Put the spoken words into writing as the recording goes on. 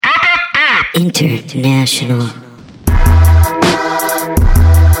International.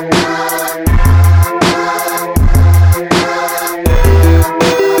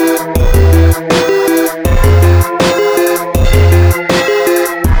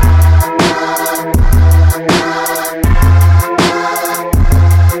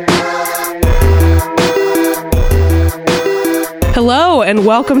 Hello, and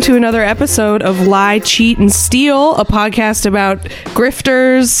welcome to another episode of Lie, Cheat, and Steal, a podcast about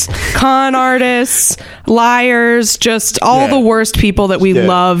grifters, con artists, liars, just all the worst people that we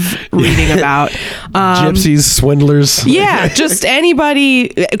love reading about. Gypsies, swindlers. Yeah, just anybody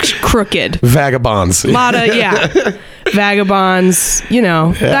crooked. Vagabonds. A lot of, vagabonds,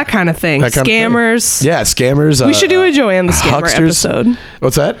 that kind of thing. Scammers. Yeah, scammers. We should do a Joanne the Scammer hucksters. episode.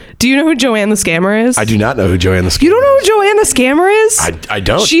 What's that? Do you know who Joanne the Scammer is? I do not know who Joanne the Scammer is. You don't know who Joanne the Scammer is? I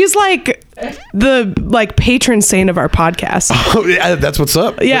don't. She's like the patron saint of our podcast. Oh, yeah, that's what's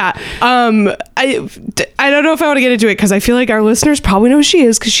up. Yeah. I don't know if I want to get into it because I feel like our listeners probably know who she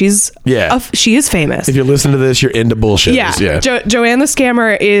is because she is famous. If you're listening to this, you're into bullshit. Yeah. Joanne the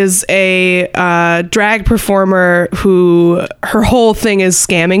Scammer is a drag performer who her whole thing is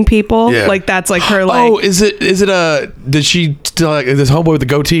scamming people. Yeah. Like that's like her like. Oh, is it did she still like this homeboy with the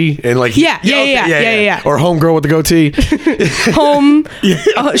goatee and like Yeah. or homegirl with the goatee?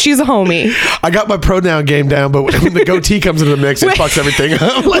 She's a homie. I got my pronoun game down, but when the goatee comes into the mix, it fucks everything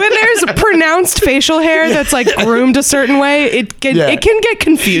up. When there's pronounced facial hair that's like groomed a certain way, it can get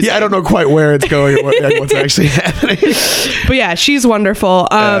confusing. Yeah, I don't know quite where it's going or what's actually happening. But yeah, she's wonderful.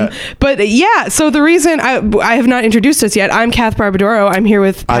 But yeah, so the reason I have not introduced us yet, I'm Kath Barbadoro. I'm here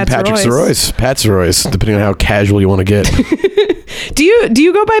with Pat I'm Patrick Sorois. Pat Sorois, depending on how casual you want to get. Do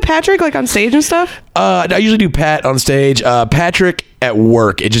you go by Patrick like on stage and stuff? I usually do Pat on stage. Patrick at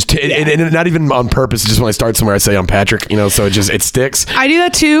work. And not even on purpose. Just when I start somewhere, I say I'm Patrick. So it sticks. I do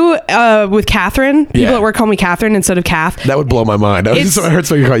that too with Catherine. People at work call me Catherine instead of Kath. That would blow my mind. It hurts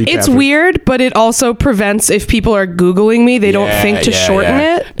when you call you Catherine. It's weird, but it also prevents if people are Googling me, they don't think to shorten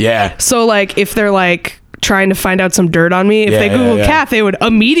it. Yeah. So like if they're like trying to find out some dirt on me, if they Google Kath, they would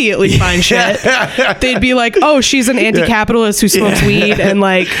immediately find shit. They'd be like, oh, she's an anti-capitalist who smokes weed and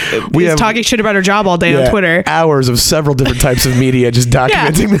like is talking shit about her job all day on Twitter. Hours of several different types of media just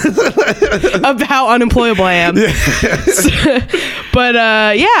documenting of how unemployable I am.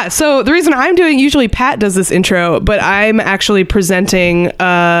 So the reason I'm doing, usually Pat does this intro, but I'm actually presenting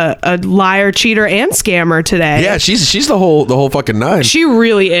a liar, cheater, and scammer today. Yeah, she's the whole fucking nine. She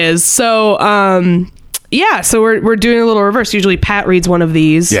really is. So so we're doing a little reverse. Usually Pat reads one of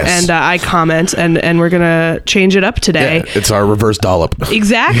these and I comment and we're going to change it up today. Yeah, it's our reverse dollop.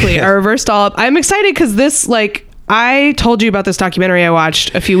 Exactly. Our reverse dollop. I'm excited because this, I told you about this documentary I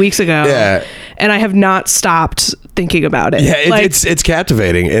watched a few weeks ago. Yeah. And I have not stopped thinking about it. Yeah, it's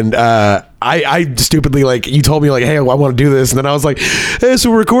captivating. And I stupidly, you told me, hey, I want to do this. And then I was like, hey, so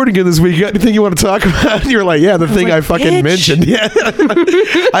we're recording it this week. You got anything you want to talk about? And you were like, yeah, the thing I fucking mentioned. Yeah.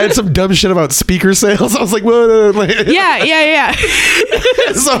 I had some dumb shit about speaker sales. I was like, whoa. Yeah.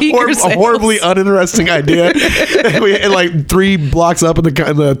 It's a horribly uninteresting idea. And 3 blocks up in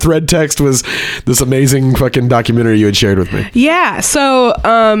the thread text was this amazing fucking documentary you had shared with me. Yeah. So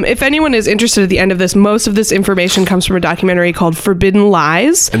if anyone is interested at the end of this, most of this information comes from a documentary called Forbidden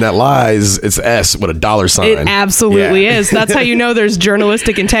Lies. And that lies, it's S with a $sign. It absolutely is. That's how you know there's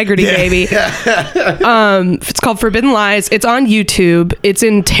journalistic integrity, baby. It's called Forbidden Lies. It's on YouTube. It's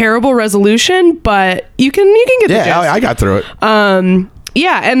in terrible resolution, but you can get the gist. Yeah, I got through it.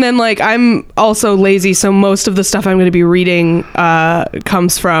 Yeah, and then I'm also lazy, so most of the stuff I'm going to be reading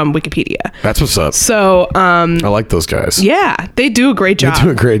comes from Wikipedia. That's what's up. So I like those guys. Yeah, they do a great job. They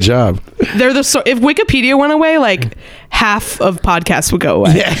do a great job. They're if Wikipedia went away, half of podcasts would go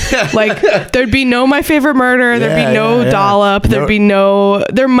away. Yeah. There'd be no My Favorite Murder, there'd be no Dollop, there'd be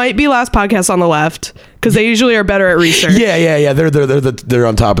there might be Last Podcast on the Left. Because they usually are better at research. Yeah. They're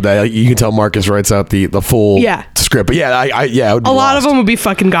on top of that. You can tell Marcus writes out the full script. But I would be a lot of them would be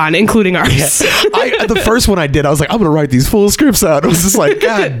fucking gone, including ours. Yeah. The first one I did, I was like, I'm gonna write these full scripts out. It was just like,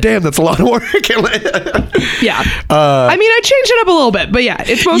 God damn, that's a lot of work. Yeah. I mean, I changed it up a little bit, but yeah,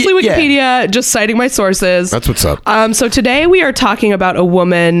 it's mostly Wikipedia, just citing my sources. That's what's up. So today we are talking about a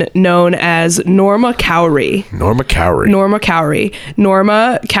woman known as Norma Khouri. Norma Khouri,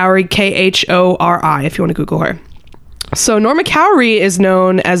 Khouri, if you want to Google her. So Norma Khouri is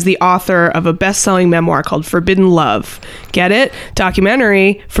known as the author of a best-selling memoir called Forbidden Love. Get it?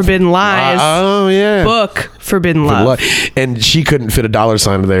 Documentary, Forbidden Lies. Oh, yeah. Book, Forbidden Love. And she couldn't fit a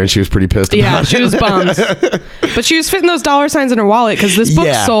 $sign in there, and she was pretty pissed about it. Yeah, she was bummed. But she was fitting those $signs in her wallet because this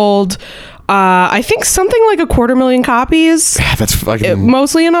book sold I think something like 250,000 copies. Yeah, that's fucking...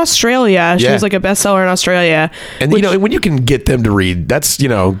 mostly in Australia. She was like a bestseller in Australia. And, when you can get them to read, that's,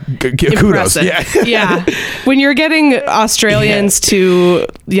 kudos. Yeah. When you're getting Australians to,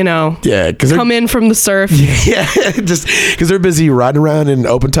 come in from the surf. Yeah, just because they're busy riding around in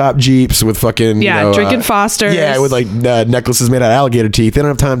open-top Jeeps with fucking, drinking Fosters. Yeah, with like necklaces made out of alligator teeth. They don't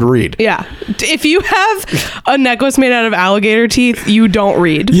have time to read. Yeah. If you have a necklace made out of alligator teeth, you don't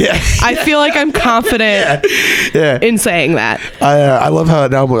read. Yeah. I feel like I'm confident in saying that. I love how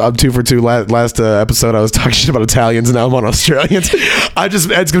now I'm 2 for 2. Last episode I was talking shit about Italians, and now I'm on Australians.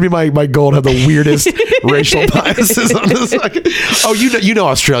 It's gonna be my goal to have the weirdest racial biases on this. Oh, you know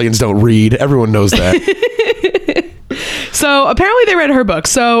Australians don't read. Everyone knows that. So apparently they read her book.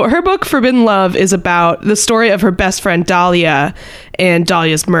 So her book Forbidden Love is about the story of her best friend Dahlia and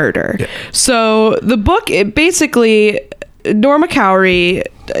Dahlia's murder. Yeah. So the book, Norma Khouri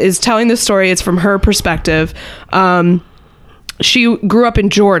is telling the story. It's from her perspective. She grew up in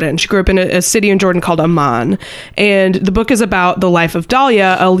Jordan. She grew up in a city in Jordan called Amman. And the book is about the life of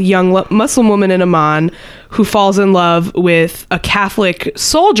Dahlia, a young Muslim woman in Amman who falls in love with a Catholic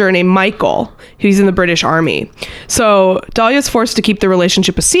soldier named Michael, who's in the British Army. So Dahlia is forced to keep the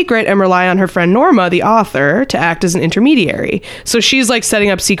relationship a secret and rely on her friend Norma, the author, to act as an intermediary. So she's like setting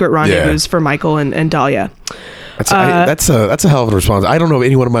up secret rendezvous for Michael and Dahlia. That's a hell of a response. I don't know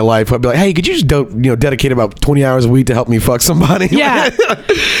anyone in my life who'd be like, hey, could you just dedicate about 20 hours a week to help me fuck somebody? Yeah.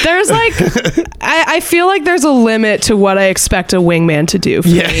 There's I feel like there's a limit to what I expect a wingman to do for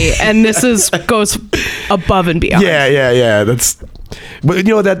me. And this goes above and beyond. Yeah. But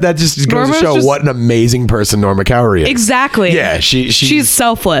that just goes to show what an amazing person Norma Khouri is. Exactly. Yeah, she's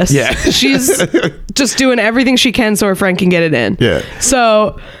selfless. Yeah. She's just doing everything she can so her friend can get it in. Yeah.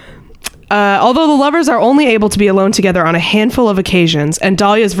 So... although the lovers are only able to be alone together on a handful of occasions, and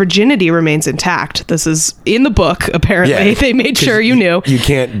Dahlia's virginity remains intact. This is in the book. Apparently, they made sure you knew. You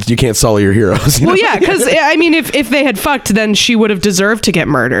can't sully your heroes. Well, yeah, because I mean, if they had fucked, then she would have deserved to get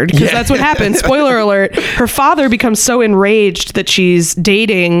murdered. Because that's what happened. Spoiler alert: her father becomes so enraged that she's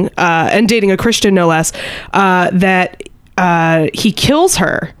dating a Christian, no less, that he kills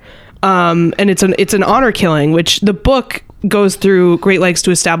her, and it's an honor killing, which the book goes through great lengths to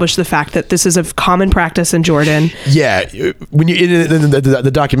establish the fact that this is a common practice in Jordan. Yeah, when you in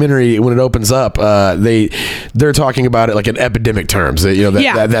the documentary, when it opens up, they're talking about it like in epidemic terms.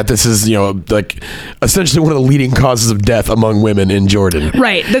 That this is like essentially one of the leading causes of death among women in Jordan.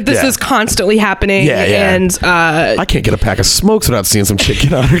 Right. That this is constantly happening. Yeah. And I can't get a pack of smokes without seeing some chick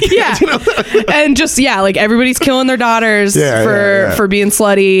get out her kids. Yeah. And just like everybody's killing their daughters for being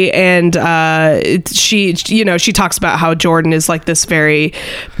slutty, and she talks about how Jordan is like this very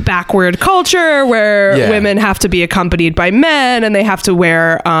backward culture where women have to be accompanied by men, and they have to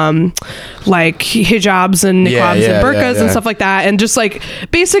wear like hijabs and niqabs and burqas and stuff like that, and just like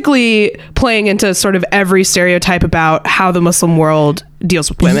basically playing into sort of every stereotype about how the Muslim world deals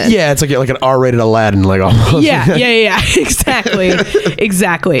with women. Yeah, it's like an R-rated Aladdin, like almost. Yeah,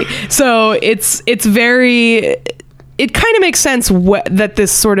 exactly. So it's very. It kind of makes sense that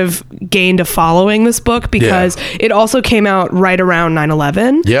this sort of gained a following, this book, because it also came out right around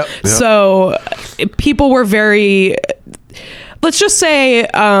 9/11. Yep. So people were very, let's just say,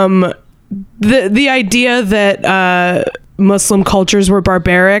 the idea that Muslim cultures were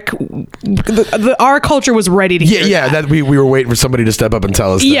barbaric, our culture was ready to hear that we were waiting for somebody to step up and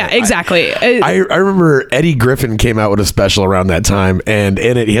tell us that. Exactly. I remember Eddie Griffin came out with a special around that time, and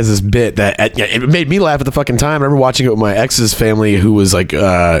in it he has this bit that it made me laugh at the fucking time. I remember watching it with my ex's family, who was like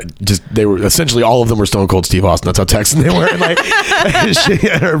they were essentially all of them were Stone Cold Steve Austin. That's how Texan they were. And like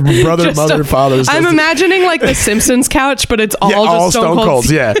her brother, just mother, father. I'm imagining like the Simpsons couch, but it's all just Stone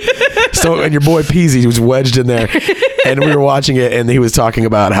Colds. Yeah. So and your boy Peasy was wedged in there, and we were watching it, and he was talking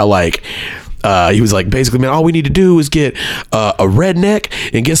about how like he was like, basically, man, all we need to do is get a redneck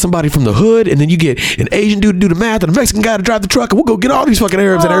and get somebody from the hood, and then you get an Asian dude to do the math and a Mexican guy to drive the truck, and we'll go get all these fucking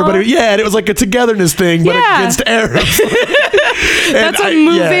Arabs. And everybody, and it was like a togetherness thing, but against Arabs. That's a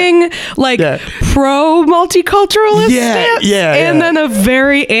moving pro multiculturalist stance, and then a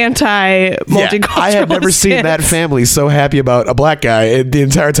very anti multiculturalist. I had never seen that family so happy about a black guy the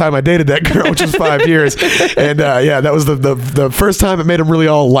entire time I dated that girl, which was 5 years, and that was the first time it made them really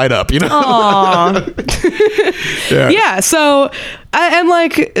all light up, So and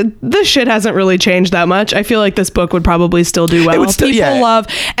like this shit hasn't really changed that much. I feel like this book would probably still do well. People love,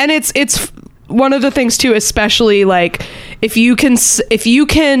 and it's one of the things too, especially like if you can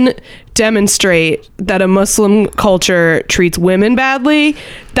demonstrate that a Muslim culture treats women badly,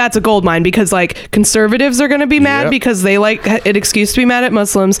 that's a gold mine, because like conservatives are going to be mad because they like an excuse to be mad at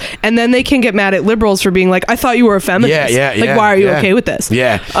Muslims, and then they can get mad at liberals for being like, I thought you were a feminist. Why are you okay with this?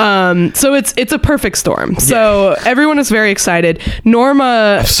 So it's a perfect storm. So everyone is very excited.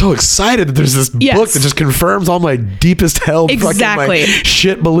 Norma, I'm so excited that there's this book that just confirms all my deepest held fucking my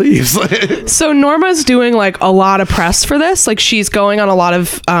shit beliefs. So Norma's doing like a lot of press for this. Like she's going on a lot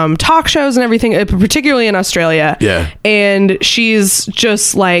of talk shows and everything, particularly in Australia. And she's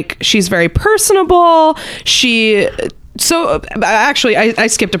just like, she's very personable. Actually, I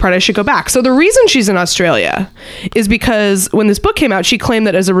skipped a part. I should go back. So the reason she's in Australia is because when this book came out, she claimed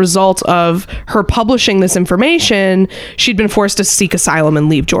that as a result of her publishing this information, she'd been forced to seek asylum and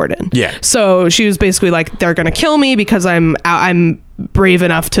leave Jordan. So she was basically like, they're going to kill me because I'm brave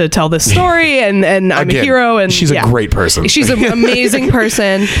enough to tell this story, and I'm a hero. And she's a great person. She's an amazing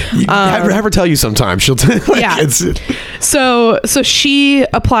person. Have her tell you sometime. She'll So she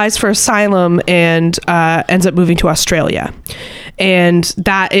applies for asylum and ends up moving to Australia. And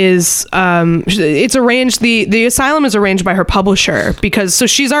that is it's arranged, the asylum is arranged by her publisher, because so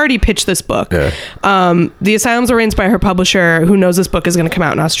she's already pitched this book. The asylum's arranged by her publisher, who knows this book is going to come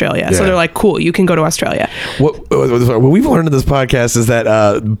out in Australia. So they're like, cool, you can go to Australia. What we've learned in this podcast is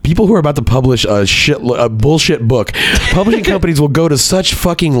that people who are about to publish a bullshit book, publishing companies will go to such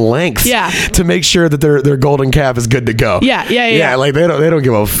fucking lengths to make sure that their golden calf is good to go. Like they don't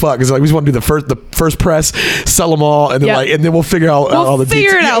give a fuck. It's like, we just want to do the first press, sell them all, and then and then we'll figure out all the details.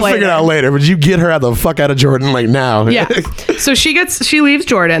 Figure it out later. But you get her the fuck out of Jordan like now. So she leaves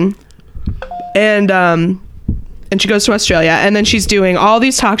Jordan, and she goes to Australia, and then she's doing all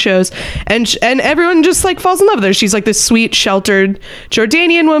these talk shows, and everyone just like falls in love with her. She's like this sweet, sheltered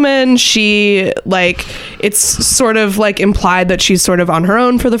Jordanian woman. She like, it's sort of like implied that she's sort of on her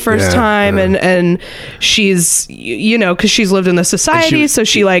own for the first time, and she's, you know, because she's lived in the society, so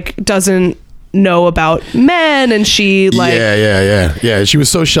she like doesn't know about men, and she like she was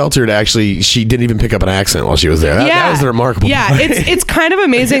so sheltered, actually she didn't even pick up an accent while she was there. That was the remarkable part. It's kind of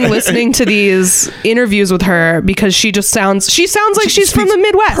amazing listening to these interviews with her, because she sounds like she's from the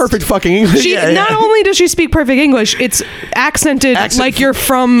Midwest. Perfect fucking English. Not only does she speak perfect English, it's accented like you're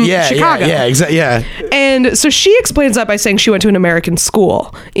from Chicago. Exactly. And so she explains that by saying she went to an American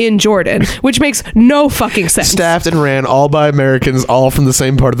school in Jordan, which makes no fucking sense. Staffed and ran all by Americans, all from the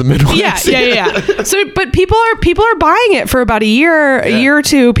same part of the Midwest. So, but people are buying it for about a year or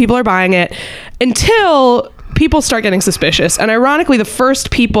two. People are buying it until people start getting suspicious. And ironically, the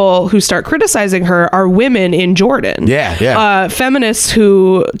first people who start criticizing her are women in Jordan. Feminists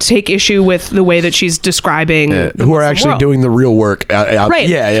who take issue with the way that she's describing who are actually doing the real work out.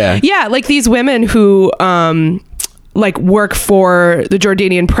 Like these women who like work for the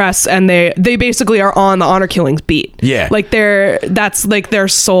Jordanian press, and they basically are on the honor killings beat. Like that's like their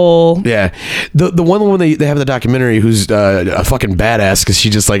sole. The one woman they have in the documentary who's a fucking badass, because she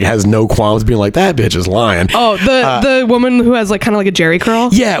just like has no qualms being like, that bitch is lying. The woman who has like kind of like a Jerry curl.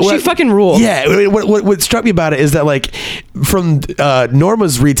 She fucking rules. What struck me about it is that like, from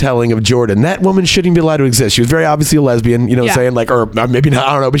Norma's retelling of Jordan, that woman shouldn't be allowed to exist. She was very obviously a lesbian, you know, saying like, or maybe not,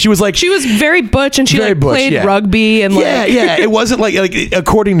 I don't know, but she was very butch, and she like played rugby. And it wasn't like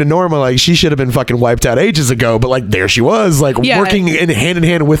according to Norma, like she should have been fucking wiped out ages ago, but like there she was, like working hand in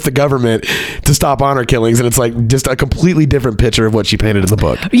hand with the government to stop honor killings, and it's like just a completely different picture of what she painted in the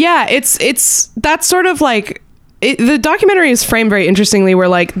book. It's that's sort of like, the documentary is framed very interestingly, where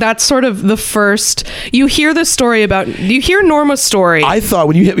like that's sort of the first you hear Norma's story. I thought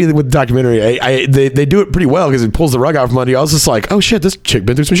when you hit me with the documentary, they do it pretty well, because it pulls the rug out from under you. I was just like, oh shit, this chick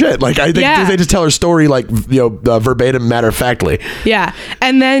been through some shit. Like they just tell her story like, you know, verbatim, matter of factly.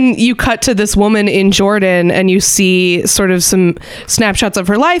 And then you cut to this woman in Jordan, and you see sort of some snapshots of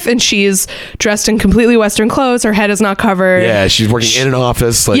her life, and she's dressed in completely Western clothes. Her head is not covered. She's working in an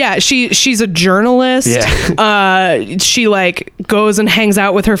office. Like, she's a journalist. She like goes and hangs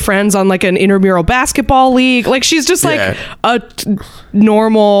out with her friends on like an intramural basketball league. Like she's just like a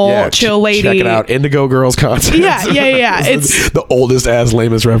normal chill lady. Check it out, Indigo Girls concert. It's the oldest ass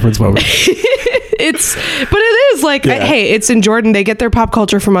lamest reference moment. But it is like, hey, it's in Jordan. They get their pop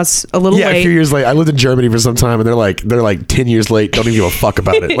culture from us a little late. A few years late. I lived in Germany for some time, and they're like 10 years late. Don't even give a fuck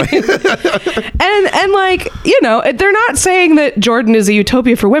about it. and like, you know, they're not saying that Jordan is a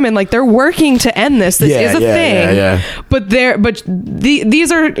utopia for women. Like they're working to end this. This is a thing. But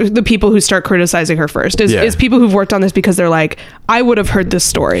these are the people who start criticizing her first. Is people who've worked on this because they're like, I would have heard this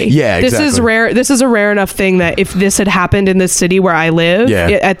story. Yeah, exactly. This is rare. This is a rare enough thing that if this had happened in this city where I live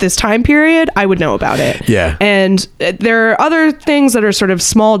at this time period, I would know about it. Yeah. And there are other things that are sort of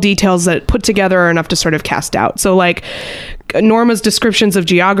small details that put together are enough to sort of cast doubt. So like Norma's descriptions of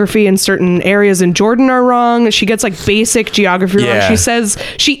geography in certain areas in Jordan are wrong. She gets like basic geography wrong. She says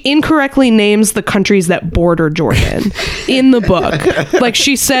she incorrectly names the countries that border Jordan in the book. Like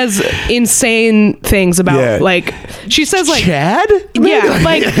she says insane things about like she says like Chad?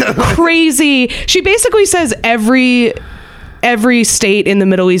 Like crazy. She basically says every state in the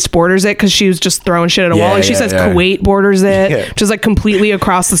Middle East borders it because she was just throwing shit at a wall. Like she says Kuwait borders it, which is like completely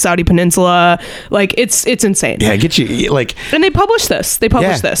across the Saudi peninsula. Like it's insane. Yeah, get you like. And they publish this.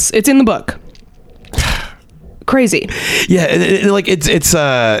 This. It's in the book. Crazy. Yeah, and like it's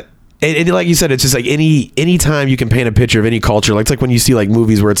and like you said, it's just like any time you can paint a picture of any culture. Like it's like when you see like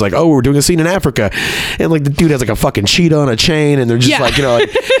movies where it's like, oh, we're doing a scene in Africa, and like the dude has like a fucking cheetah on a chain, and they're just like, you know, like,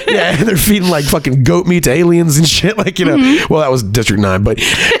 and they're feeding like fucking goat meat to aliens and shit. Like, you know, well, that was District 9, but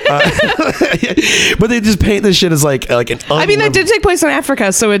but they just paint this shit as like an. I mean, that did take place in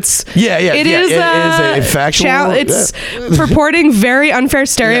Africa, so it's it is a factual. It's purporting very unfair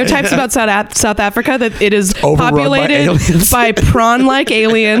stereotypes about South Africa, that it is populated by prawn-like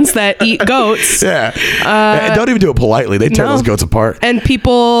aliens that eat goats. And don't even do it politely. They tear those goats apart, and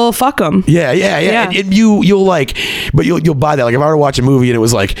people fuck them. And you'll like, but you'll buy that. Like if I were to watch a movie and it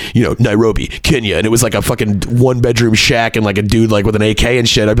was like, you know, Nairobi, Kenya, and it was like a fucking 1-bedroom shack and like a dude like with an AK and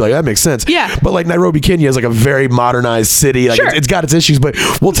shit, I'd be like, that makes sense. But like Nairobi, Kenya is like a very modernized city. Like it's got its issues, but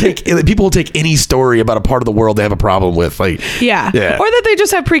people will take any story about a part of the world they have a problem with. Like or that they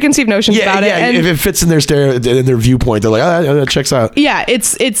just have preconceived notions about it. And if it fits in their viewpoint, they're like, oh, that checks out.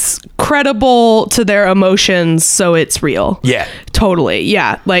 It's credible to their emotions, so it's real. Totally.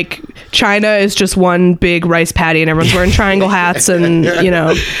 Like China is just one big rice patty and everyone's wearing triangle hats and you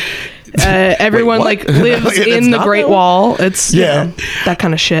know everyone like lives in the Great Wall. It's you know, that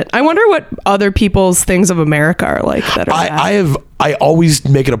kind of shit. I wonder what other people's things of America are like that are I always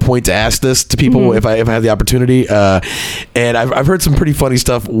make it a point to ask this to people if I have the opportunity, and I've heard some pretty funny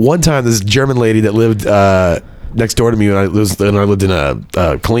stuff. One time this German lady that lived next door to me when I lived in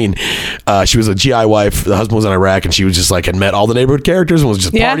Killeen. She was a GI wife. The husband was in Iraq, and she was just like had met all the neighborhood characters and was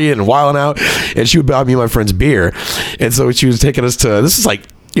just partying and wilding out. And she would buy me and my friends beer, and so she was taking us to this is like,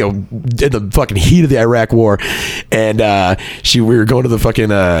 you know, in the fucking heat of the Iraq war, and we were going to the fucking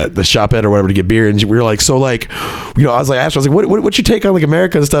the shop at or whatever to get beer, and we were like, so like, you know, I asked her, I was like, what's your take on like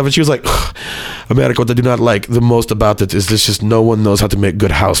America and stuff? And she was like, America, what I do not like the most about it is this just no one knows how to make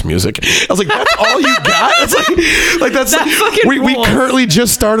good house music. I was like, that's all you got? It's like that's like, we currently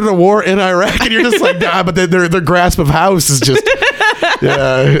just started a war in Iraq, and you're just like, nah, but their grasp of house is just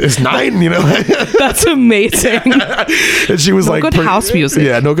it's 9, you know. That's amazing. And she was like, good house music.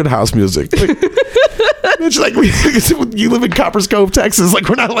 Yeah, no good house music. Like, it's like you live in Copper Cove, Texas. Like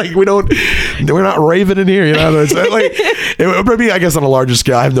we're not raving in here, you know. It's like it would be, I guess, on a larger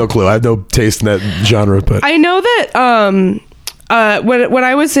scale. I have no clue. I have no taste in that genre. But I know that when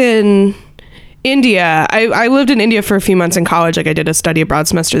I was in India, I lived in India for a few months in college. Like I did a study abroad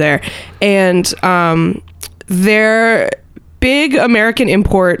semester there, and their big American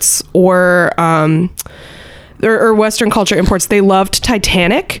imports or Western culture imports, they loved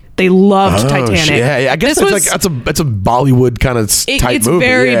Titanic. Titanic. Yeah. I guess that's a Bollywood kind of type it's movie.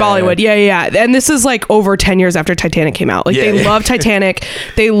 It's very Bollywood. Yeah. And this is like over 10 years after Titanic came out. Like they love Titanic.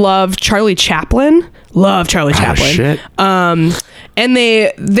 They love Charlie Chaplin. Love Charlie Chaplin. Shit. And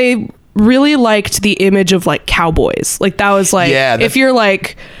they really liked the image of like cowboys. Like that was like, if you're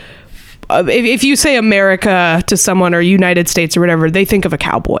like, if you say America to someone or United States or whatever, they think of a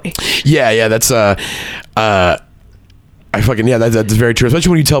cowboy. Yeah. That's that's very true.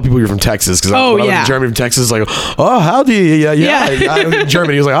 Especially when you tell people you're from Texas. Because when I was in Germany from Texas, like, oh, howdy, yeah.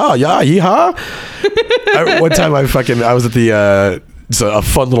 Germany, he was like, oh, yeah, yeehaw. One time I was at the. It's a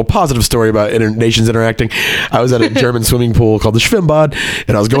fun little positive story about nations interacting. I was at a German swimming pool called the Schwimmbad,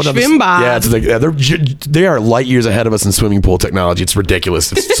 and I was going down they are light years ahead of us in swimming pool technology. It's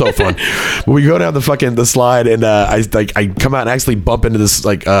ridiculous. It's so fun. But we go down the slide, and I come out and actually bump into this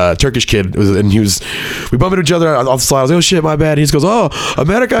like Turkish kid, and we bump into each other off the slide. I was like, oh shit, my bad. He just goes, oh,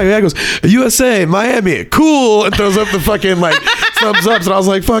 America. Yeah, he goes, USA, Miami, cool, and throws up the fucking like thumbs ups, and I was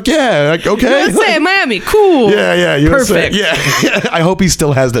like, fuck yeah, like, okay, USA, Miami, cool, yeah, USA. Perfect, yeah. I hope he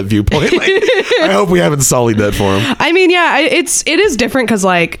still has that viewpoint. Like, I hope we haven't sullied that for him. I mean, it is different because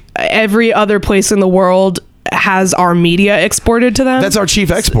like every other place in the world has our media exported to them. That's our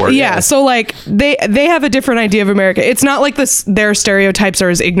chief export. Yeah. So like they have a different idea of America. It's not like their stereotypes are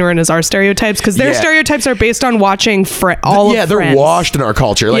as ignorant as our stereotypes, because their stereotypes are based on watching all of Friends. They're washed in our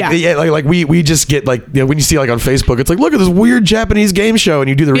culture. Like like we just get like, you know, when you see like on Facebook, it's like, look at this weird Japanese game show, and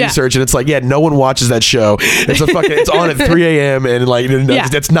you do the research and it's like, no one watches that show. It's it's on at 3 a.m. and like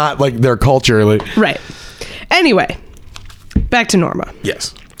it's not like their culture. Like. Right. Anyway, back to Norma.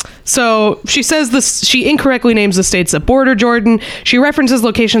 Yes. So she says she incorrectly names the states that border Jordan. She references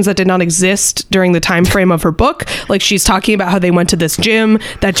locations that did not exist during the time frame of her book. Like, she's talking about how they went to this gym.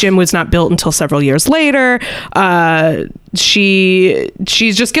 That gym was not built until several years later. She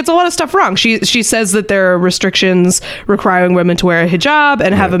just gets a lot of stuff wrong. She says that there are restrictions requiring women to wear a hijab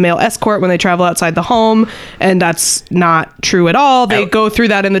and have a male escort when they travel outside the home, and that's not true at all. They go through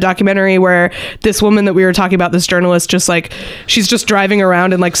that in the documentary, where this woman that we were talking about, this journalist, just like, she's just driving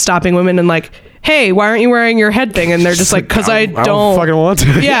around and like stopping women and like, hey, why aren't you wearing your head thing? And they're just like, because I don't fucking want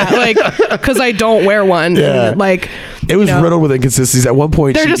to. Yeah, like, because I don't wear one. Yeah. And, like, it was riddled with inconsistencies. At one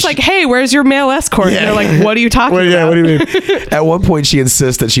point, they're just like, hey, where's your male escort? Yeah. And they're like, what are you talking about? Yeah, what do you mean? At one point, she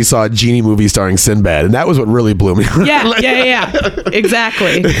insists that she saw a genie movie starring Sinbad, and that was what really blew me. Yeah.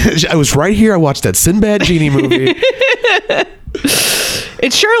 Exactly. I was right here. I watched that Sinbad genie movie.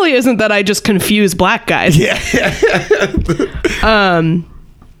 It surely isn't that I just confuse black guys. Yeah.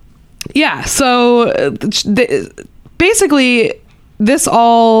 Yeah, so basically this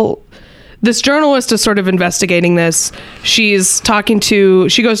journalist is sort of investigating this. She goes to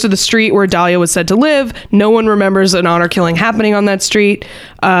the street where Dahlia was said to live. No one remembers an honor killing happening on that street.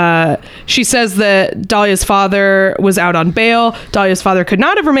 She says that Dahlia's father was out on bail. Dahlia's father could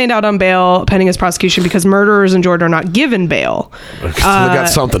not have remained out on bail pending his prosecution because murderers in Jordan are not given bail. So they got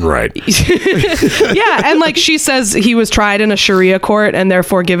something right. Yeah, and like she says he was tried in a Sharia court and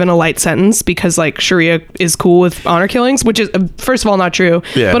therefore given a light sentence because like Sharia is cool with honor killings, which is first of all not true,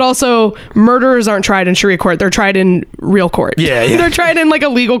 but also murderers aren't tried in Sharia court. They're tried in real court. Yeah. They're tried in like a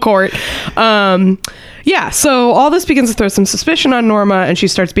legal court. So all this begins to throw some suspicion on Norma, and she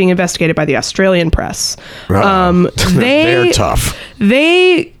starts being investigated by the Australian press. They're tough.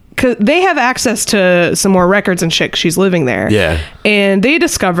 They have access to some more records and shit 'cause she's living there. Yeah. And they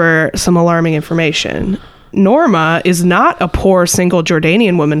discover some alarming information. Norma is not a poor single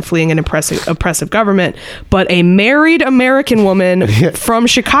Jordanian woman fleeing an oppressive government, but a married American woman from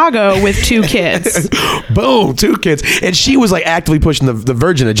Chicago with 2 kids. Boom, 2 kids. And she was like actively pushing the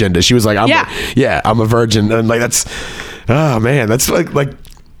virgin agenda. She was like, I'm a virgin. And like, that's, oh man, that's like,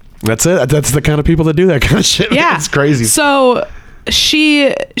 that's it. That's the kind of people that do that kind of shit. Yeah. It's crazy. So she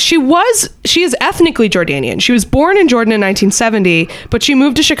is ethnically Jordanian. She was born in Jordan in 1970, but she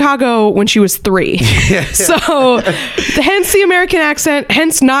moved to Chicago when she was 3. So hence the American accent,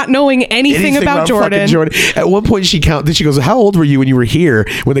 hence not knowing anything about Jordan. At one point she goes, how old were you when you were here?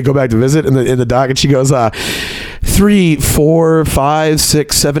 When they go back to visit in the doc, and she goes, 3, 4, 5,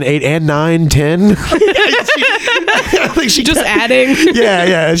 6, 7, 8, and 9, 10. Like she just adding.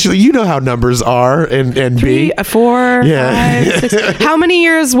 Yeah. She's like, you know how numbers are and 3, 4, 5, 6. How many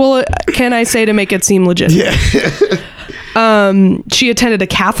years can I say to make it seem legit? Yeah. She attended a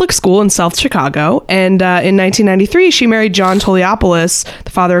Catholic school in South Chicago, and in 1993 she married John Toliopoulos,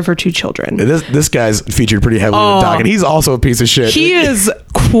 the father of her 2 children. This guy's featured pretty heavily in the doc, and he's also a piece of shit. He is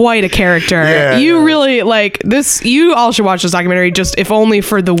quite a character. Yeah, you really like this. You all should watch this documentary, just if only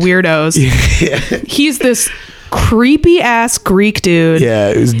for the weirdos. Yeah. He's this creepy ass Greek dude.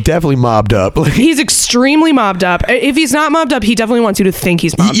 Yeah, he's definitely mobbed up. He's extremely mobbed up. If he's not mobbed up, he definitely wants you to think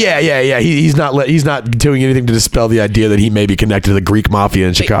he's mobbed up. Yeah. He's not doing anything to dispel the idea that he may be connected to the Greek mafia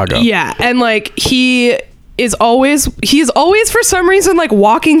in Chicago. Yeah, and like he's always for some reason like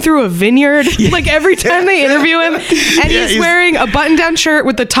walking through a vineyard like every time they interview him, and he's wearing a button-down shirt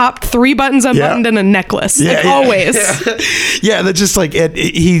with the top 3 buttons unbuttoned and a necklace. Always. Yeah, that's just like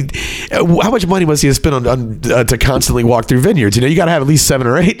he. How much money must he have spent on to constantly walk through vineyards? You know, you got to have at least 7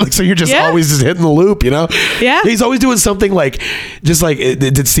 or 8. Like, so you're just always just hitting the loop. You know. Yeah. He's always doing something like just like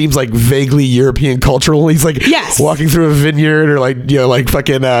it seems like vaguely European cultural. He's like walking through a vineyard or like like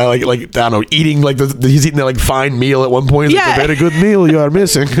fucking like I don't know, eating like he's eating like fine meal at one point. It's a very good meal you are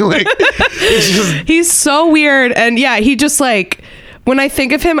missing. Like, he's so weird, and he just like, when I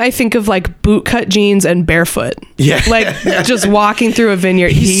think of him, I think of like bootcut jeans and barefoot. Yeah. Like just walking through a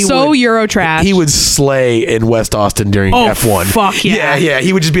vineyard. He's so Eurotrash. He would slay in West Austin during F1. Fuck yeah. Yeah.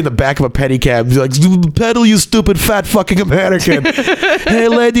 He would just be in the back of a pedicab, be like, pedal, you stupid fat fucking American. Hey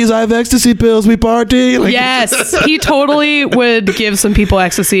ladies, I have ecstasy pills, we party. Like, yes. He totally would give some people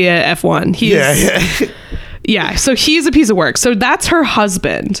ecstasy at F1. Yeah, so he's a piece of work. So that's her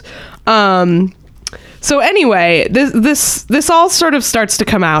husband. So anyway, this all sort of starts to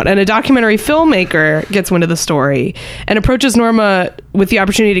come out, and a documentary filmmaker gets wind of the story and approaches Norma with the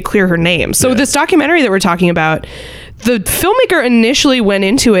opportunity to clear her name. So this documentary that we're talking about, the filmmaker initially went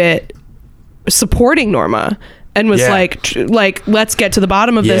into it supporting Norma and was like, let's get to the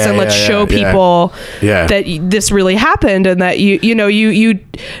bottom of this and let's show people that this really happened, and that you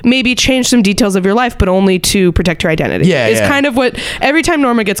maybe change some details of your life, but only to protect your identity. It's kind of what every time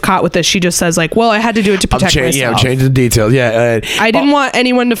Norma gets caught with this, she just says like, well, I had to do it to protect myself. Yeah, I'm changing the details. I didn't want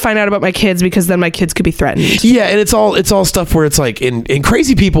anyone to find out about my kids, because then my kids could be threatened. Yeah, and it's all stuff where it's like, in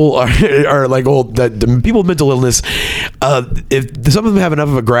crazy people are like old, that the people with mental illness, if some of them have enough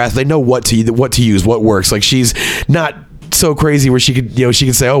of a grasp, they know what to use, what works. Like, she's not so crazy where she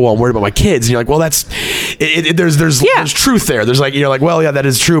could say, oh, well, I'm worried about my kids, and you're like, well, that's there's truth there. There's like, you're like, well, yeah, that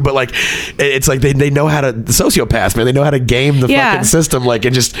is true, but like, it's like they know how to, the sociopath, man, they know how to game the fucking system, like,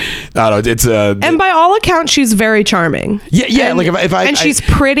 and just, I don't know, it's and by all accounts, she's very charming. And, like if I she's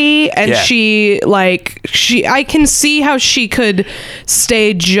pretty, and she I can see how she could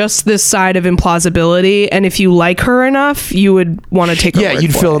stay just this side of implausibility, and if you like her enough, you would want to take her word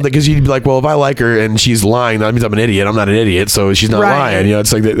you'd for feel it. Because you'd be like, well, if I like her and she's lying, that means I'm an idiot. I'm not an idiot, so she's not lying.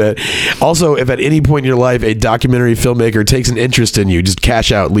 It's like that. Also, if at any point in your life a documentary filmmaker takes an interest in you, just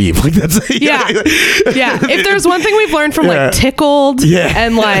cash out, leave. Like, that's If there's one thing we've learned from like Tickled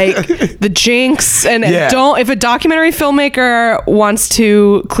and like The Jinx, and if a documentary filmmaker wants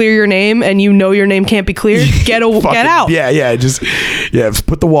to clear your name and you know your name can't be cleared, get out. Just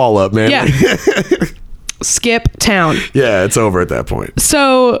put the wall up, man. Skip town. It's over at that point.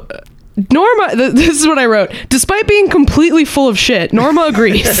 So Norma, this is what I wrote. Despite being completely full of shit, Norma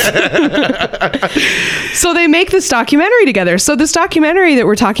agrees. So they make this documentary together. So this documentary that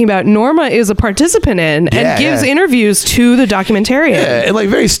we're talking about, Norma is a participant in and gives interviews to the documentarian. Yeah, and like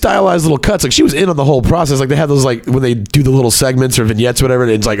very stylized little cuts. Like, she was in on the whole process. Like, they have those, like, when they do the little segments or vignettes or whatever,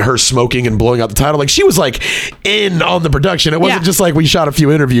 and it's like her smoking and blowing out the title. Like, she was like in on the production. It wasn't just like we shot a few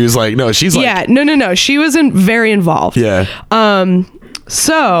interviews. Like, no, she's like... No. She was very involved.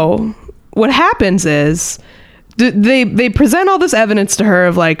 So what happens is they present all this evidence to her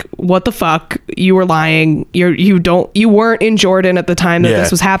of like, what the fuck, you were lying, you weren't in Jordan at the time that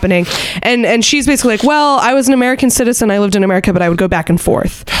this was happening, and she's basically like, well, I was an American citizen, I lived in America, but I would go back and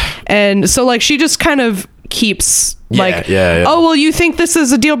forth. And so like, she just kind of keeps oh, well, you think this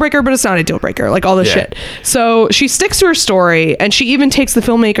is a deal breaker, but it's not a deal breaker, like all this shit. So she sticks to her story, and she even takes the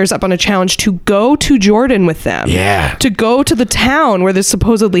filmmakers up on a challenge to go to Jordan with them, to go to the town where this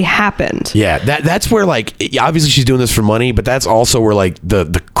supposedly happened. That's where, like, obviously she's doing this for money, but that's also where like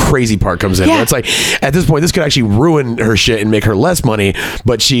the crazy part comes in, where it's like, at this point, this could actually ruin her shit and make her less money,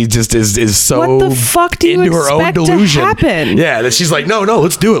 but she just is so what the fuck do you into her own delusion to happen? That she's like, no,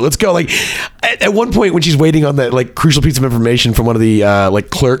 let's do it, let's go. Like, at one point when she's waiting on that like crucial piece of information from one of the like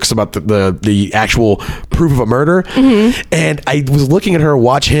clerks about the actual proof of a murder, and I was looking at her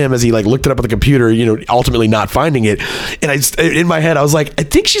watch him as he like looked it up on the computer, ultimately not finding it, and in my head I was like, I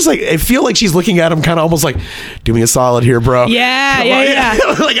think she's like, I feel like she's looking at him kind of almost like, do me a solid here, bro. Like,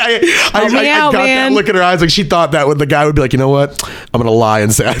 I got that look in her eyes, like she thought that when the guy would be like, you know what, I'm gonna lie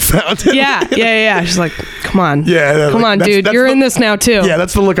and say I found him. She's like, come on, come on, dude, you're in this now too.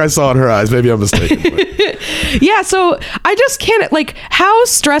 That's the look I saw in her eyes. Maybe I'm mistaken. So I just can't, like, how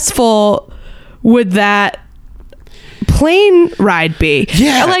stressful would that plane ride be?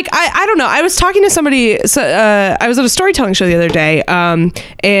 Like, I don't know. I was talking to somebody, I was at a storytelling show the other day,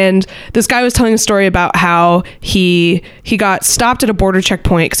 and this guy was telling a story about how he got stopped at a border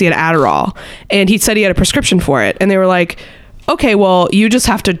checkpoint because he had Adderall, and he said he had a prescription for it, and they were like, okay, well, you just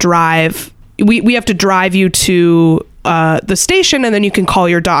have to drive, we have to drive you to the station, and then you can call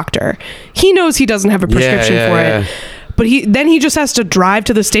your doctor. He knows he doesn't have a prescription for it, but he just has to drive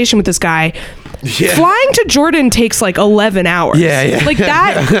to the station with this guy. Flying to Jordan takes like 11 hours. Like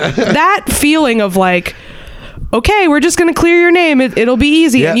that feeling of like, okay, we're just gonna clear your name, it'll be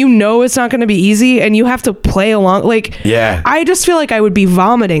easy, and it's not gonna be easy, and you have to play along. Like, I just feel like I would be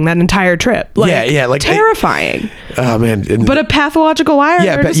vomiting that entire trip. Like, like terrifying. Oh man! But a pathological liar,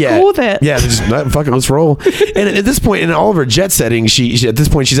 they're just cool with it. Just fuck it, let's roll. And at this point, in all of her jet setting, she at this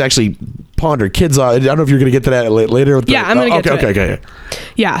point she's actually pawned her kids off. I don't know if you're gonna get to that later. I'm gonna get to it. Okay.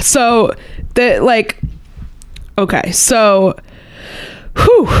 Yeah. So they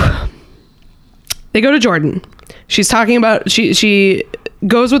go to Jordan. She's talking about, she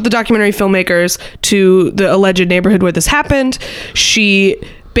goes with the documentary filmmakers to the alleged neighborhood where this happened. She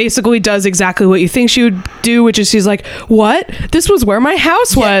basically does exactly what you think she would do, which is she's like, what? This was where my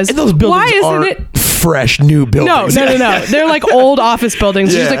house was. And those buildings Why isn't it fresh new buildings. No. They're like old office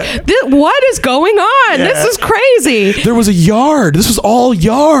buildings. She's like, what is going on? Yeah. This is crazy. There was a yard. This was all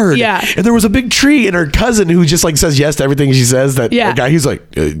yard. Yeah. And there was a big tree, and her cousin who just like says yes to everything she says, that guy, he's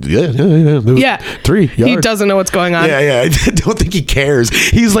like, tree, yard. He doesn't know what's going on. Yeah. I don't think he cares.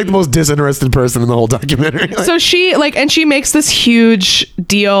 He's like the most disinterested person in the whole documentary. So she makes this huge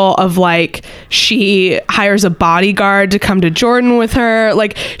deal of like, she hires a bodyguard to come to Jordan with her.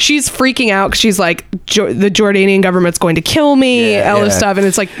 Like, she's freaking out because she's like, the Jordanian government's going to kill me, all this stuff. And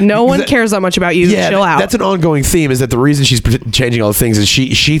it's like, no one cares that much about you. Chill out. That's an ongoing theme, is that the reason she's changing all the things is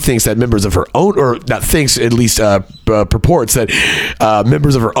she thinks that members of her own, or not thinks, at least purports that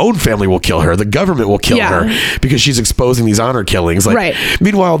members of her own family will kill her. The government will kill her because she's exposing these honor killings. Like,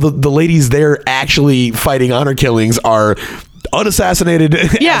 meanwhile, the ladies there actually fighting honor killings are unassassinated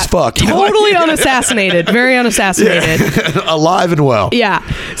as fuck. Totally unassassinated. Very unassassinated. Yeah. Alive and well. Yeah.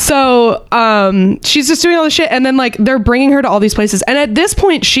 So she's just doing all this shit, and then like they're bringing her to all these places, and at this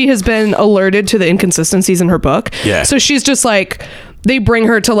point she has been alerted to the inconsistencies in her book. Yeah. So she's just like, they bring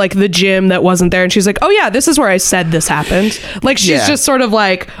her to like the gym that wasn't there, and she's like, oh yeah, this is where I said this happened. Like, she's just sort of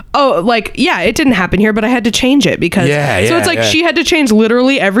like, oh, like, yeah, it didn't happen here, but I had to change it because so it's like she had to change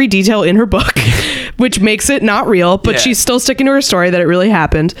literally every detail in her book, which makes it not real, but she's still sticking to her story that it really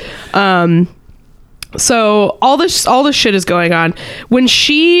happened. So all this shit is going on. When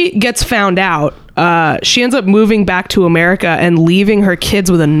she gets found out, she ends up moving back to America and leaving her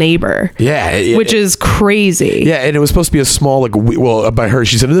kids with a neighbor. Which is crazy. Yeah, and it was supposed to be a small, like, by her,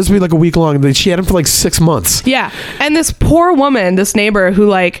 she said this would be like a week long. She had him for like 6 months. Yeah, and this poor woman, this neighbor who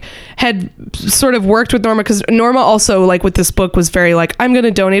like had sort of worked with Norma, because Norma also, like, with this book was very like, I'm going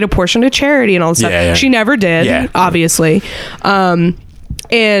to donate a portion to charity and all this stuff. She never did, obviously.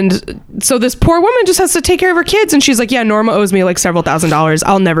 And so this poor woman just has to take care of her kids, and she's like, yeah, Norma owes me like several $1,000s.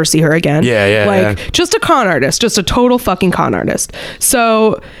 I'll never see her again. Just a con artist, just a total fucking con artist.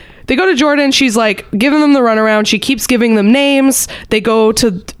 So they go to Jordan. She's like giving them the runaround. She keeps giving them names. They go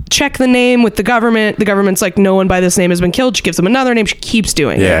to check the name with the government. The government's like, no one by this name has been killed. She gives them another name. She keeps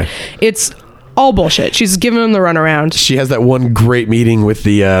doing it. It's all bullshit. She's giving him the runaround. She has that one great meeting with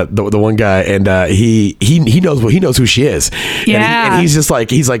the one guy, and he knows who she is. And he's just like,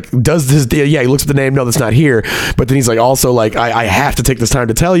 does this deal? Yeah, he looks at the name. No, that's not here. But then he's like, also like, I have to take this time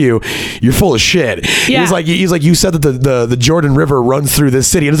to tell you, you're full of shit. He's like, you said that the Jordan River runs through this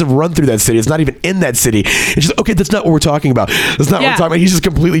city. It doesn't run through that city. It's not even in that city. And she's like, okay, that's not what we're talking about. That's not what we're talking about. He's just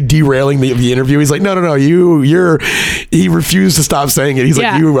completely derailing the interview. He's like, no, he refused to stop saying it. He's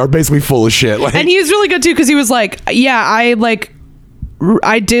like, you are basically full of shit. Like, and he was really good too, because he was like,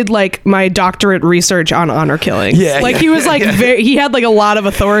 I did like my doctorate research on honor killings. He was like he had like a lot of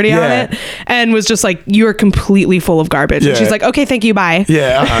authority on it, and was just like, you are completely full of garbage. And she's like, okay, thank you, bye.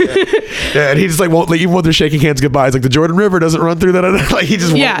 And he just like won't, like, even when they're shaking hands goodbye, he's like, the Jordan River doesn't run through that. Like, he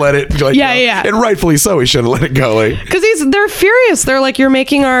just won't let it. Like, and rightfully so, he shouldn't let it go. Because they're furious. They're like, you're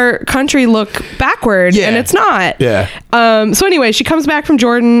making our country look backward, and it's not. So anyway, she comes back from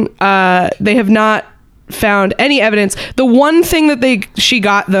Jordan. They have not found any evidence. The one thing that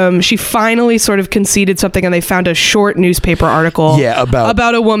she finally sort of conceded something, and they found a short newspaper article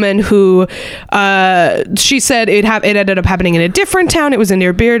about a woman who she said it ended up happening in a different town. It was in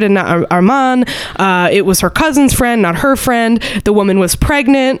near Beard and not Arman. It was her cousin's friend, not her friend. The woman was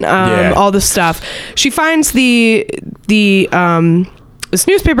pregnant. All this stuff. She finds this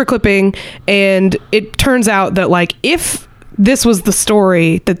newspaper clipping, and it turns out that like, if this was the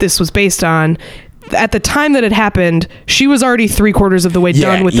story that this was based on, at the time that it happened, she was already 3/4 of the way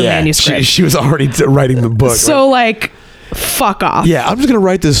done with the manuscript. She was already writing the book. So like, fuck off. Yeah, I'm just gonna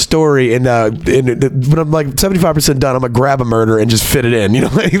write this story, and when I'm like 75% done, I'm gonna grab a murder and just fit it in. You know?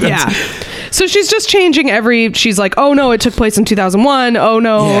 So she's just changing she's like, oh no, it took place in 2001. Oh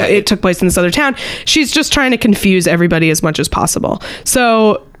no, it took place in this other town. She's just trying to confuse everybody as much as possible.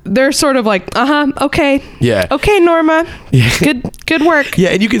 So they're sort of like, okay. Okay, Norma. Good work. Yeah,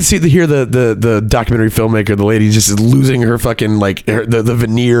 and you can hear the documentary filmmaker, the lady, just losing her fucking, like, the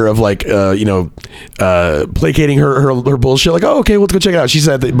veneer of, like, placating her bullshit. Like, oh, okay, let's go check it out. She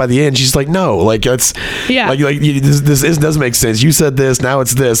said that by the end, she's like, no, like, that's, this doesn't make sense. You said this, now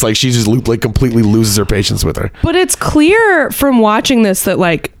it's this. Like, she just completely loses her patience with her. But it's clear from watching this that,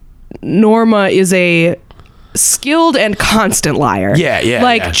 like, Norma is a skilled and constant liar.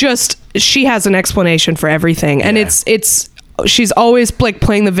 Just she has an explanation for everything, and it's she's always like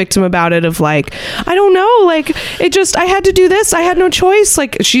playing the victim about it, of like, I don't know, like I had to do this, I had no choice.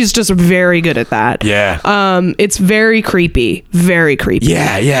 Like she's just very good at that. It's very creepy,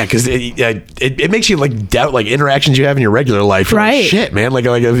 because it makes you like doubt like interactions you have in your regular life. Right. Like, shit, man, like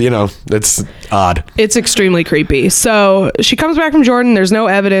that's odd. It's extremely creepy. So she comes back from Jordan, there's no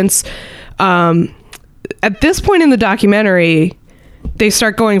evidence. At this point in the documentary, they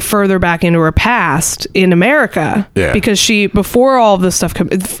start going further back into her past in America, because before all of this stuff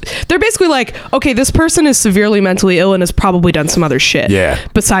they're basically like, okay, this person is severely mentally ill and has probably done some other shit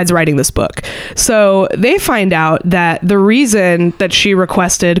besides writing this book. So they find out that the reason that she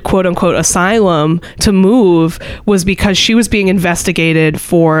requested quote unquote asylum to move was because she was being investigated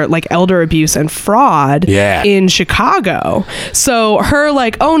for like elder abuse and fraud in Chicago. So her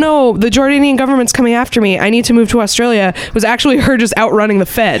like, oh no, the Jordanian government's coming after me, I need to move to Australia, was actually her just outrunning the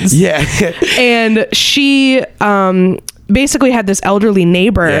feds. And she basically had this elderly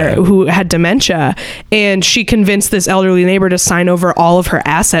neighbor who had dementia, and she convinced this elderly neighbor to sign over all of her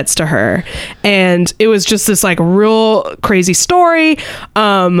assets to her, and it was just this like real crazy story.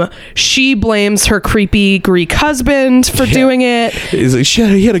 She blames her creepy Greek husband for doing it. He's like, shit,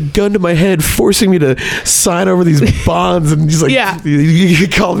 he had a gun to my head forcing me to sign over these bonds, and he's like, he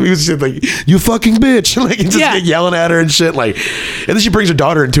called me, he was just like, you fucking bitch, like just yelling at her and shit, like, and then she brings her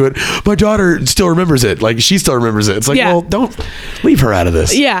daughter into it. My daughter still remembers it, like she still remembers it. It's like, well, don't leave her out of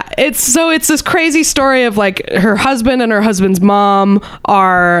this. It's this crazy story of like her husband and her husband's mom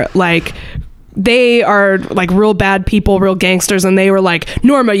are like, they are like real bad people, real gangsters, and they were like,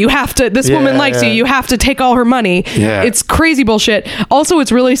 Norma, you have to, this woman likes you have to take all her money. It's crazy bullshit. Also,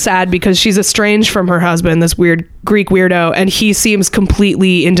 it's really sad because she's estranged from her husband, this weird Greek weirdo, and he seems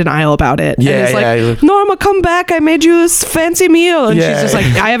completely in denial about it. And he's like, Norma, come back, I made you this fancy meal, and she's just like,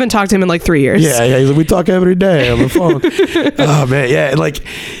 I haven't talked to him in like 3 years. He's like, we talk every day on the phone. Oh man, and like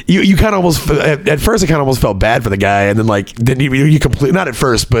you kind of almost, at first I kind of almost felt bad for the guy, and then you completely, not at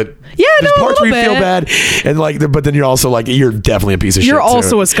first, but there's parts where you feel bad, and like, but then you're also like, you're definitely a piece of shit. You're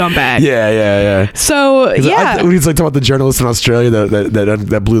also a scumbag. So he's like talking about the journalist in Australia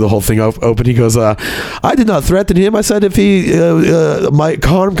that blew the whole thing open. He goes, I did not threaten him. I said if he my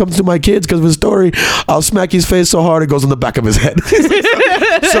harm comes to my kids because of his story, I'll smack his face so hard it goes in the back of his head.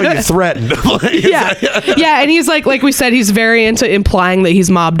 So you threatened. And he's like we said, he's very into implying that he's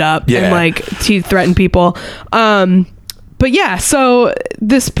mobbed up and like he threatened people. But so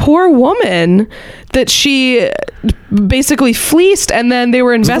this poor woman that she basically fleeced, and then they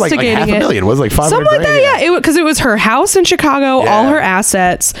were investigating like $500,000. It was like $500,000. Something like that, because it was her house in Chicago, all her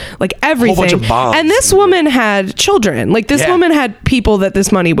assets, like everything. Whole bunch of bonds. And this woman had children. Like this woman had people that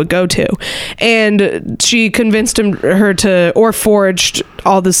this money would go to, and she convinced her to, or forged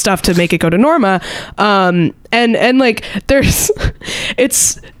all this stuff to make it go to Norma. And like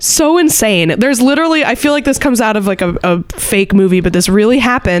it's so insane. There's literally, I feel like this comes out of like a fake movie, but this really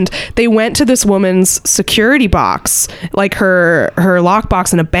happened. They went to this woman's security box, like her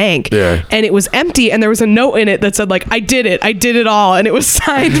lockbox in a bank, and it was empty, and there was a note in it that said like, I did it all, and it was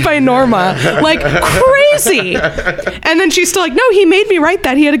signed by Norma. Like crazy. And then she's still like, no, he made me write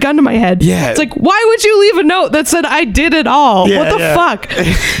that, he had a gun to my head. It's like, why would you leave a note that said I did it all? What the fuck?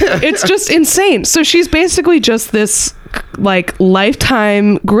 It's just insane. So she's basically just this like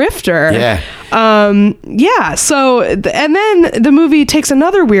lifetime grifter. So and then the movie takes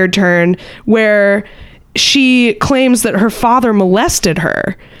another weird turn where she claims that her father molested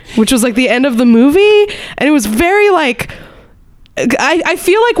her, which was like the end of the movie, and it was very like, I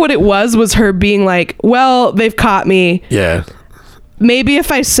feel like what it was her being like, well, they've caught me, maybe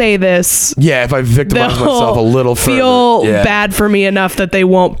if I say this, if I victimize myself a little further, feel bad for me enough that they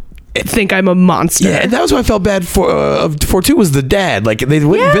won't think I'm a monster. And that was what I felt bad for too, was the dad. Like they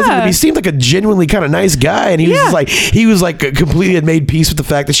went and visited him. He seemed like a genuinely kind of nice guy, and he was like completely had made peace with the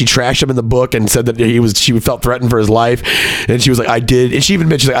fact that she trashed him in the book and said that she felt threatened for his life, and she was like, I did, and she even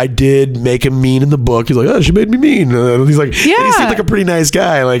mentioned like, I did make him mean in the book. He's like, oh, she made me mean. And he's like, and he seemed like a pretty nice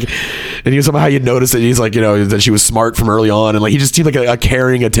guy, like, and you somehow you noticed that he's like, that she was smart from early on, and like he just seemed like a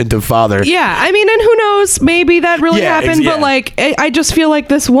caring, attentive father. I mean, and who knows, maybe that really happened, but like I just feel like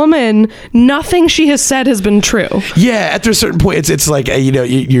this woman, nothing she has said has been true. After a certain point, it's like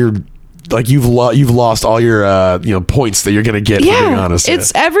you're like you've lost all your points that you're gonna get. For being honest,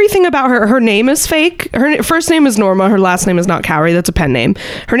 it's everything about her. Her name is fake. Her first name is Norma. Her last name is not Khouri. That's a pen name.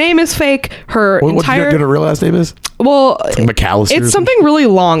 Her name is fake. Her entire. What her real last name is? Well, McAllister. It's something really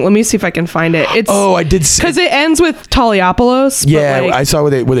long. Let me see if I can find it. I did see, because it ends with Taliopoulos. Yeah, like, I saw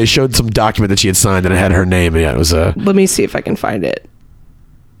where they showed some document that she had signed and it had her name. And it was a. Let me see if I can find it,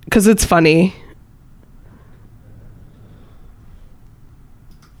 because it's funny.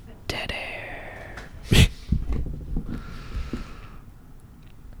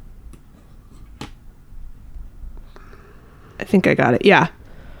 I think I got it. Yeah.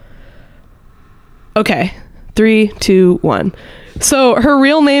 Okay. 3, 2, 1. So her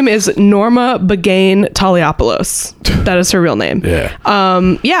real name is Norma Taliopoulos. That is her real name. Yeah.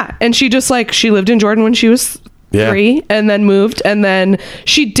 Yeah. And she just she lived in Jordan when she was 3 and then moved, and then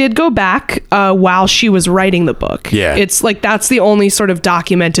she did go back while she was writing the book. Yeah. It's that's the only sort of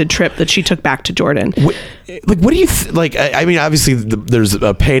documented trip that she took back to Jordan. What do you I mean, obviously there's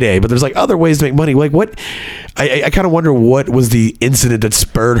a payday, but there's other ways to make money. What I kind of wonder what was the incident that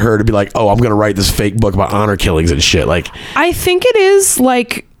spurred her to be like, oh, I'm gonna write this fake book about honor killings and shit. I think it is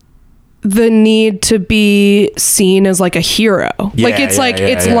the need to be seen as a hero.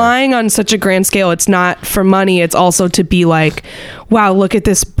 It's lying on such a grand scale. It's not for money. It's also to be wow, look at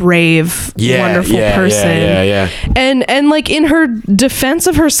this brave, wonderful person. And in her defense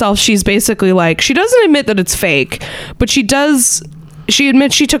of herself, she's basically she doesn't admit that it's fake, but she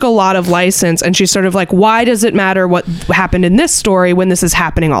admits she took a lot of license, and she's sort of why does it matter what happened in this story when this is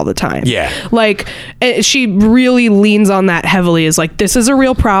happening all the time? Yeah. She really leans on that heavily, is this is a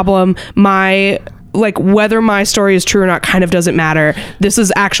real problem. Whether my story is true or not kind of doesn't matter. This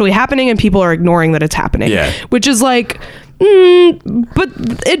is actually happening and people are ignoring that it's happening. Yeah. Which is but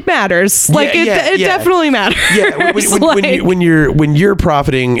it matters. It definitely matters. Yeah, when you're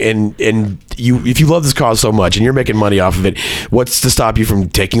profiting and if you love this cause so much and you're making money off of it, what's to stop you from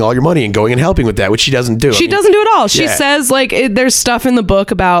taking all your money and going and helping with that, which she doesn't do. She doesn't do it all. She says there's stuff in the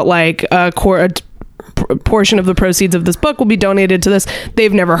book about a portion of the proceeds of this book will be donated to this.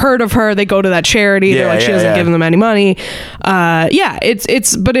 They've never heard of her. They go to that charity. They're she doesn't give them any money.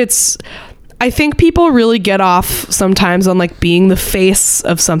 It's I think people really get off sometimes on being the face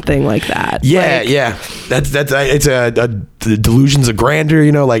of something like that. Yeah. That's it's the delusions of grandeur,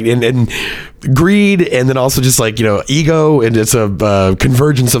 and greed, and then also just ego, and it's a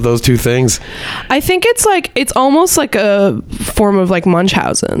convergence of those two things. I think it's almost like a form of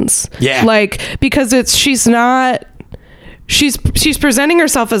Munchausen's. Yeah. Because she's presenting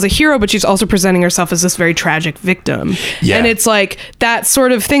herself as a hero, but she's also presenting herself as this very tragic victim. Yeah. And it's that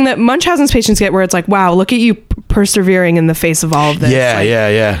sort of thing that Munchausen's patients get, where it's wow, look at you persevering in the face of all of this.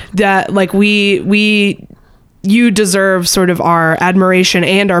 Yeah. That you deserve sort of our admiration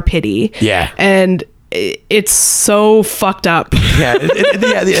and our pity. Yeah. And it's so fucked up.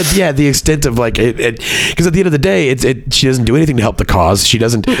 The extent of because at the end of the day, she doesn't do anything to help the cause. She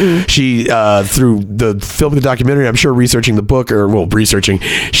doesn't. She through the filming the documentary, I'm sure researching the book,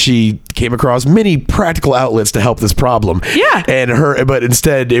 she came across many practical outlets to help this problem. Yeah. But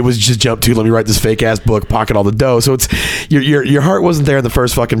instead it was just jump to, let me write this fake ass book, pocket all the dough. So it's your heart wasn't there in the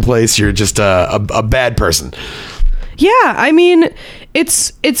first fucking place. You're just a bad person. Yeah, I mean,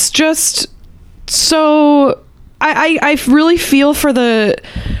 it's just. So I really feel for the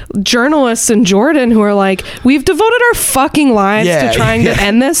journalists in Jordan who are we've devoted our fucking lives to trying to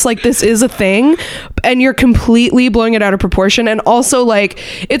end this. This is a thing, and you're completely blowing it out of proportion. And also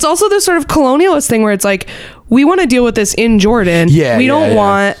it's also this sort of colonialist thing where it's we want to deal with this in Jordan. We don't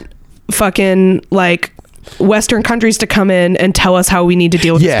want fucking Western countries to come in and tell us how we need to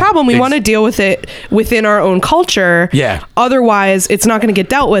deal with this problem. We want to deal with it within our own culture. Yeah. Otherwise, it's not going to get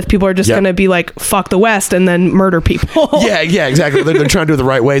dealt with. People are just going to be fuck the West and then murder people. Yeah, exactly. They're trying to do it the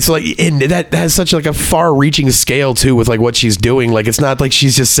right way. So and that has such a far-reaching scale too with what she's doing. It's not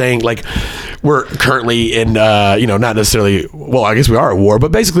she's just saying we're currently in not necessarily, well, I guess we are at war,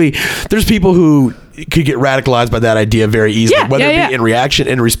 but basically there's people who could get radicalized by that idea very easily, whether it be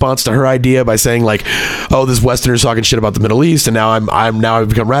in response to her idea by saying oh, this Westerner's talking shit about the Middle East and now I've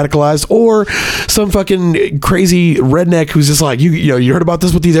become radicalized, or some fucking crazy redneck who's just you heard about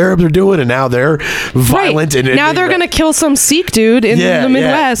this, what these Arabs are doing, and now they're violent and now they're gonna kill some Sikh dude in the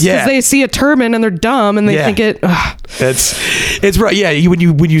Midwest because they see a turban and they're dumb and they think it. It's right. Yeah,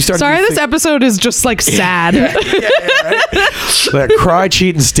 when you start. Sorry, this episode is just sad. Right? Cry,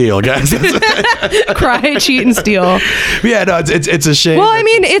 cheat, and steal, guys. Cry, cheat, and steal. Yeah, no, it's a shame. Well, I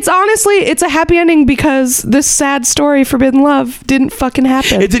mean, it's a happy ending because this sad story, Forbidden Love, didn't fucking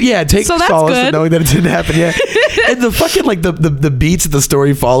happen. It did. Yeah, take solace in knowing that it didn't happen. Yeah, and the fucking the beats that the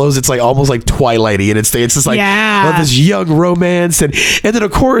story follows, it's almost Twilighty, and it's just this young romance, and then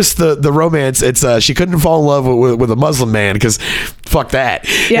of course the romance. It's she couldn't fall in love with a Muslim man because fuck that.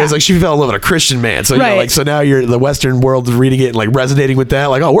 Yeah. It's like she fell in love with a Christian man. So, Right. so now the Western world is reading it and like resonating with that.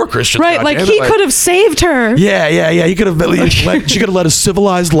 Like, oh, we're Christians. Right. Like he could have saved her. Yeah. He could have, she could have led a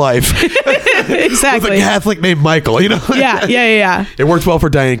civilized life. Exactly. With a Catholic named Michael, Yeah. It worked well for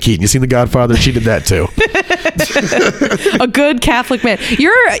Diane Keaton. You seen The Godfather? She did that too. A good Catholic man.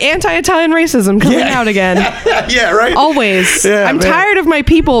 You're anti-Italian racism coming out again. Yeah, right. Always. Yeah, I'm man. tired of my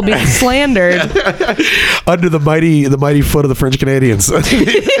people being slandered. Under the mighty foot of the French Canadians.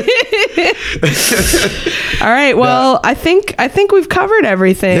 All right. Well, I think we've covered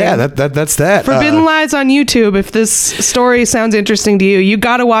everything. Yeah, that's that. Forbidden Lies on YouTube. If this story sounds interesting to you, you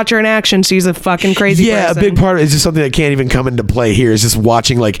got to watch her in action. She's a fucking crazy person. A big part of it is just something that can't even come into play here. Is just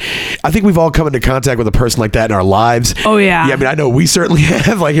watching, like, I think we've all come into contact with a person like that in our lives. Oh, yeah. Yeah, I mean, I know we certainly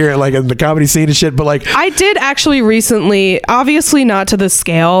have, like, here, like, in the comedy scene and shit, but, like... I did actually recently, obviously not to this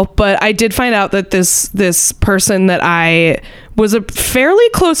scale, but I did find out that this person that I was a fairly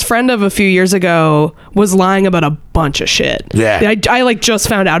close friend of a few years ago was lying about a bunch of shit. Yeah. I like just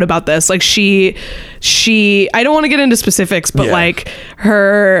found out about this. Like she I don't want to get into specifics, but like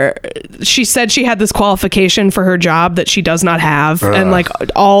she said she had this qualification for her job that she does not have, and like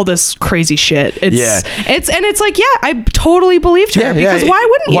all this crazy shit. It's like, I totally believed her because why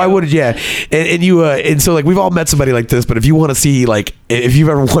wouldn't you? Why wouldn't and you and so like we've all met somebody like this, but if you want to see, like, if you've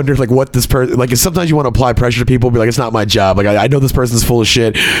ever wondered like what this person, like, if sometimes you want to apply pressure to people, be like, it's not my job, like I know this person's full of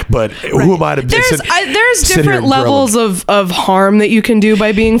shit, but who am I to there's different levels of harm that you can do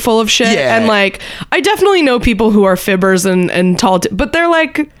by being full of shit. And like I definitely know people who are fibbers and tall, but they're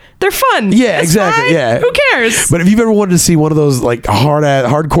fun. Yeah, exactly. Fine. Yeah. Who cares? But if you've ever wanted to see one of those like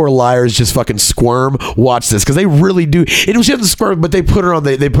hardcore liars just fucking squirm, watch this, because they really do. She doesn't squirm, but they put her on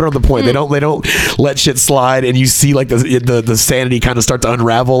the point. They don't let shit slide, and you see like the sanity kind of start to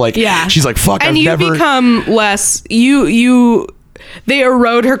unravel. Like, she's like, fuck, and become less they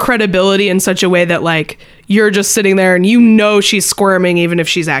erode her credibility in such a way that like you're just sitting there and she's squirming even if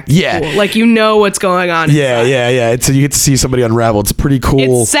she's acting cool. Like what's going on. So you get to see somebody unravel. It's pretty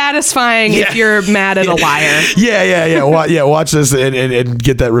cool. It's satisfying if you're mad at a liar. Watch this and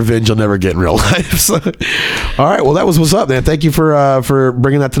get that revenge you'll never get in real life. So, all right, well, that was what's up, man. Thank you for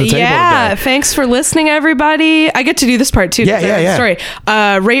bringing that to the table. Yeah, thanks for listening, everybody. I get to do this part too. Sorry.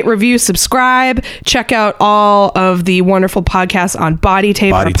 Rate, review, subscribe. Check out all of the wonderful podcasts on Body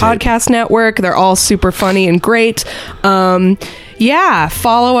Tape, our podcast network. They're all super funny and great.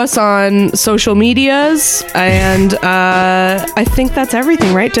 Follow us on social medias, and I think that's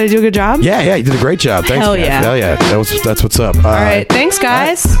everything, right? Did I do a good job? Yeah, you did a great job. Thanks. Hell yeah. Hell yeah. That's what's up. All right, thanks,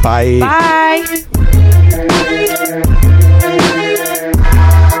 guys. Right. Bye.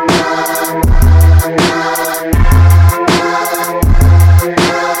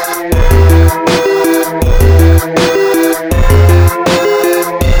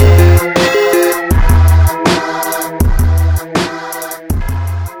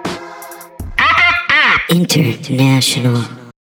 International.